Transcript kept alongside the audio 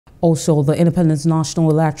Also, the Independent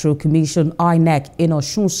National Electoral Commission, INEC, in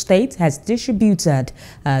Osun State has distributed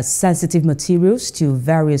sensitive materials to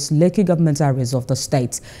various local government areas of the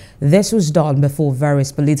state. This was done before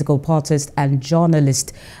various political parties and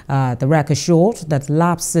journalists. The record showed that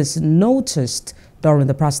lapses noticed during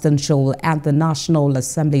the presidential and the National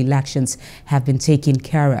Assembly elections have been taken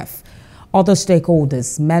care of. Other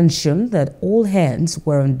stakeholders mentioned that all hands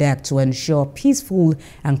were on deck to ensure peaceful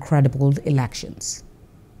and credible elections.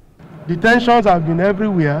 The tensions have been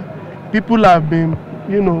everywhere. People have been,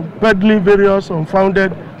 peddling various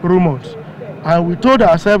unfounded rumors. And we told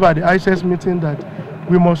ourselves at the ICS meeting that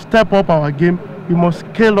we must step up our game. We must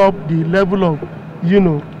scale up the level of,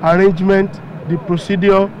 arrangement, the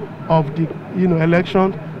procedure of the,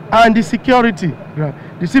 election, and the security. The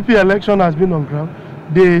CP election has been on ground.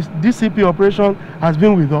 The DCP operation has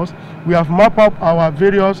been with us. We have mapped up our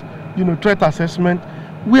various, threat assessment.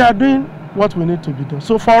 We are doing what we need to be done.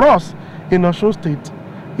 So for us in Osun State,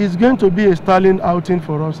 it's going to be a sterling outing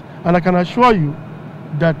for us. And I can assure you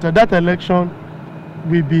that that election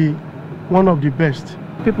will be one of the best.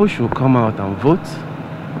 People should come out and vote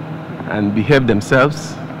and behave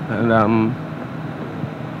themselves and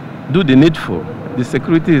do the needful. The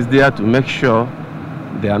security is there to make sure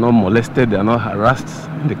they are not molested, they are not harassed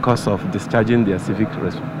in the course of discharging their civic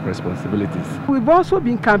responsibilities. We've also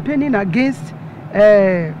been campaigning against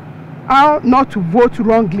how not to vote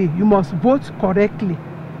wrongly. You must vote correctly.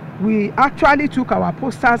 We actually took our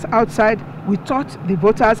posters outside. We taught the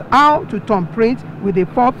voters how to thumbprint with a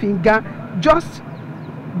forefinger. Just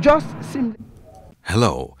simply.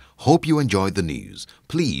 Hello. Hope you enjoyed the news.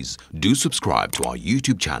 Please do subscribe to our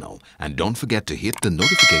YouTube channel and don't forget to hit the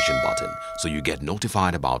notification button so you get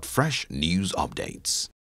notified about fresh news updates.